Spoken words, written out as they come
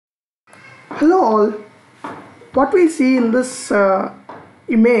Hello all, what we see in this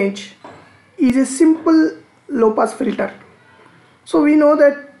image is a simple low pass filter. So we know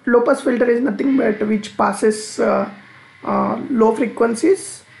that low pass filter is nothing but which passes low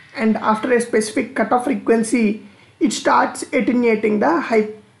frequencies, and after a specific cutoff frequency it starts attenuating the high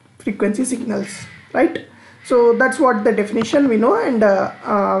frequency signals, right? So that's what the definition we know, and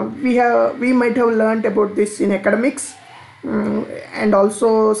we might have learned about this in academics. And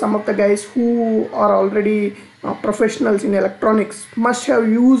also some of the guys who are already professionals in electronics must have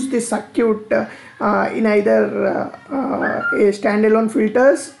used this circuit in either a standalone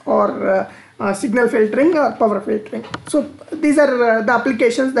filters or signal filtering or power filtering. So these are the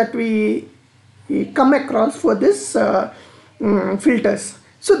applications that we come across for this filters.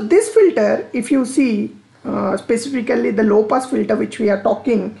 So this filter, if you see specifically the low pass filter which we are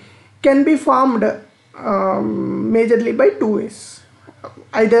talking, can be formed majorly by two ways.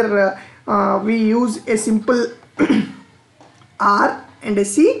 Either we use a simple R and a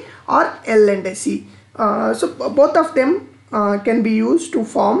C or L and a C. So both of them can be used to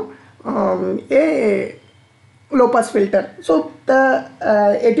form a low pass filter. So the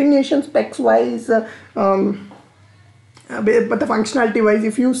attenuation specs wise, but the functionality wise,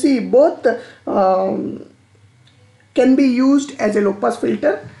 if you see, both can be used as a low pass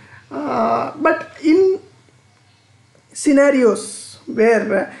filter. But in scenarios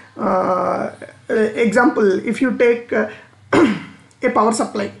where example, if you take a power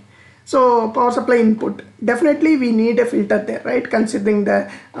supply, so power supply input, definitely we need a filter there, right? Considering the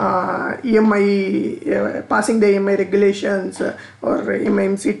EMI, passing the EMI regulations or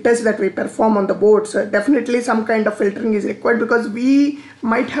EMI test that we perform on the boards, definitely some kind of filtering is required, because we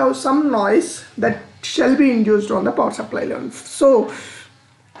might have some noise that shall be induced on the power supply level. So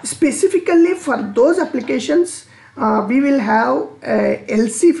specifically for those applications, we will have a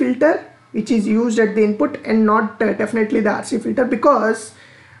LC filter which is used at the input, and not definitely the RC filter, because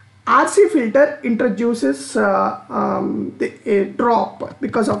RC filter introduces a drop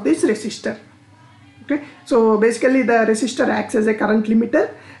because of this resistor. Okay, so basically the resistor acts as a current limiter,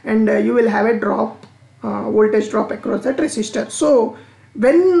 and you will have a drop, voltage drop across that resistor. So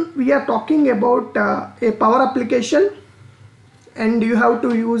when we are talking about a power application and you have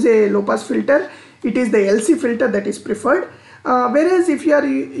to use a low pass filter, it is the LC filter that is preferred. Whereas if you are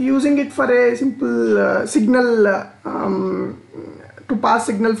using it for a simple signal, to pass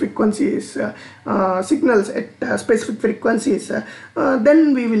signal frequencies, signals at specific frequencies,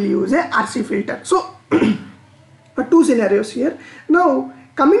 then we will use a RC filter. So two scenarios here. Now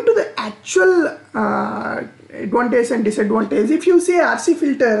coming to the actual advantage and disadvantage. If you say RC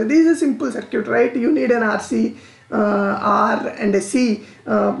filter, this is a simple circuit, right? You need an RC, R and a C,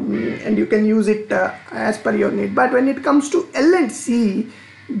 and you can use it as per your need. But when it comes to L and C,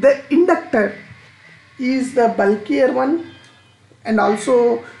 the inductor is the bulkier one and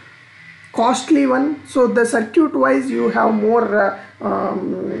also costly one. So the circuit wise you have more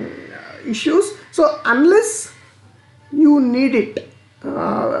issues. So unless you need it,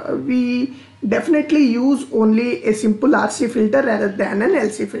 we definitely use only a simple RC filter rather than an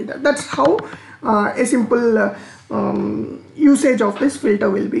LC filter. That's how a simple usage of this filter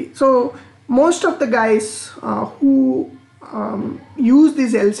will be. So most of the guys who use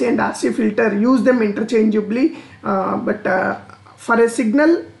this LC and RC filter use them interchangeably, but for a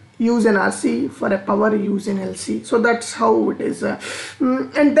signal use an RC, for a power use an LC. So that's how it is.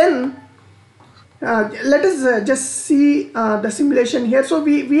 And then let us just see the simulation here. So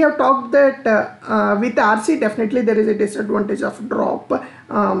we have talked that with RC definitely there is a disadvantage of drop,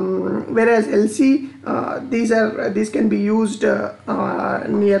 whereas LC, these can be used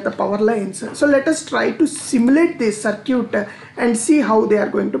near the power lines. So let us try to simulate this circuit and see how they are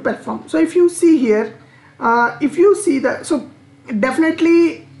going to perform. So if you see here, if you see the, so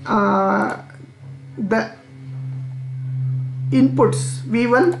definitely the inputs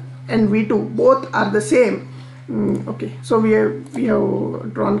V1 and V2 both are the same. Okay, so we have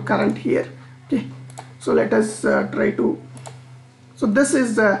drawn current here. Okay, so let us try to, so this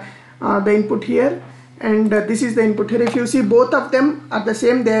is the input here, and this is the input here. If you see, both of them are the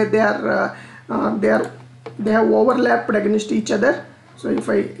same. They have overlapped against each other. So if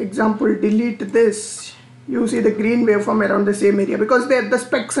I example delete this, you see the green waveform around the same area, because the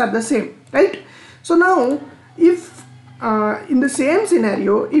specs are the same, right? So now if in the same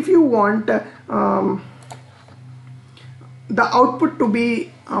scenario, if you want the output to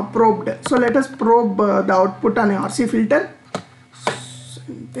be probed, so let us probe the output on a RC filter. So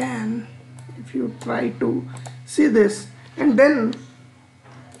then if you try to see this, and then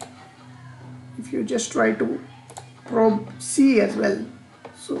if you just try to probe C as well,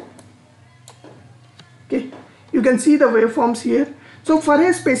 so you can see the waveforms here. So for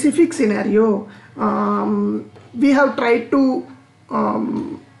a specific scenario, we have tried to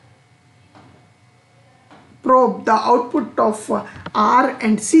probe the output of R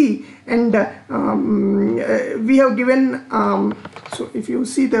and C, and we have given, so if you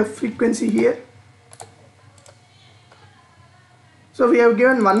see the frequency here, so we have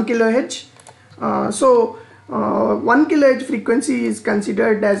given 1 kilohertz. 1 kilohertz frequency is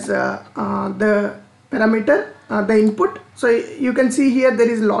considered as the parameter, the input. So you can see here there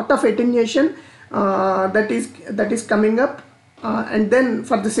is a lot of attenuation that is coming up, and then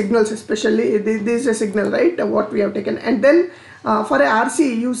for the signals especially, this is a signal, right, what we have taken. And then for a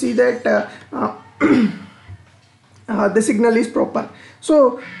RC, you see that the signal is proper.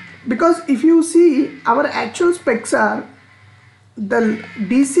 So because if you see, our actual specs are the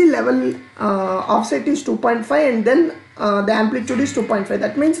DC level offset is 2.5, and then the amplitude is 2.5.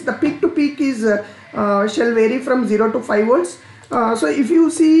 That means the peak to peak is shall vary from 0 to 5 volts. So if you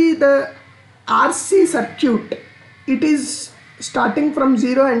see the RC circuit, it is starting from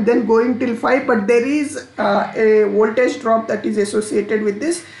 0 and then going till 5, but there is a voltage drop that is associated with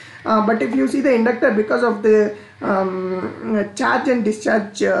this. But if you see the inductor, because of the charge and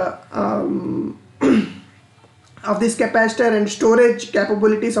discharge of this capacitor and storage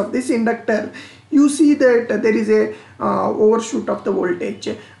capabilities of this inductor, you see that there is a overshoot of the voltage.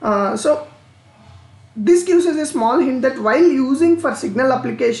 So this gives us a small hint that while using for signal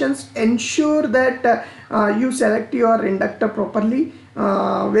applications, ensure that you select your inductor properly,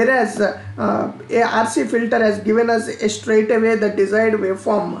 whereas a RC filter has given us a straight away the desired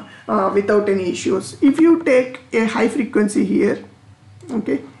waveform without any issues. If you take a high frequency here,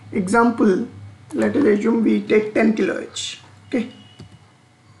 okay, example, let us assume we take 10 kilohertz, okay,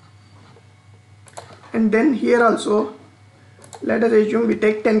 and then here also let us assume we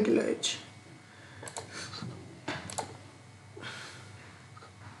take 10 kilohertz.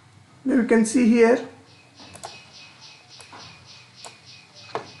 Now you can see here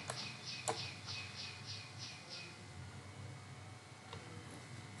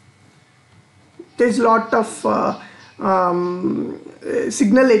there is lot of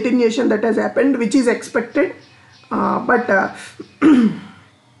signal attenuation that has happened, which is expected, but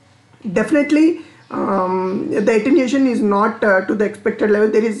definitely the attenuation is not to the expected level.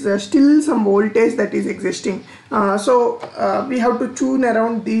 There is still some voltage that is existing, so we have to tune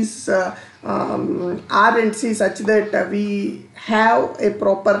around these R and C such that we have a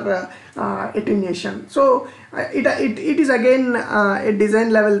proper attenuation. So it is again a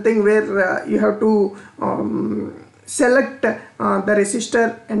design level thing where you have to select the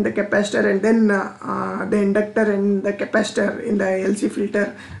resistor and the capacitor, and then the inductor and the capacitor in the LC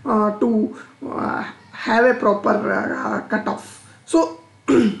filter to have a proper cutoff. So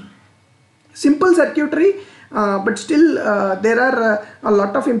simple circuitry, but still there are a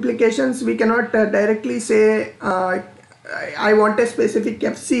lot of implications. We cannot directly say I want a specific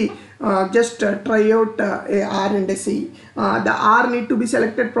FC. Just try out a R and a C. The R need to be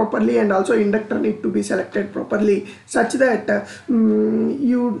selected properly, and also inductor need to be selected properly, such that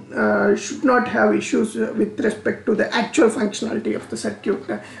you should not have issues with respect to the actual functionality of the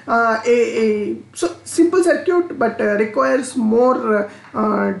circuit. So simple circuit, but requires more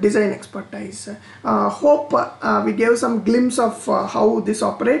design expertise. Hope we gave some glimpse of how this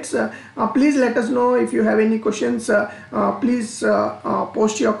operates. Please let us know if you have any questions. Please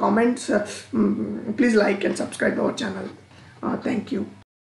post your comments. Please like and subscribe to our channel. Thank you.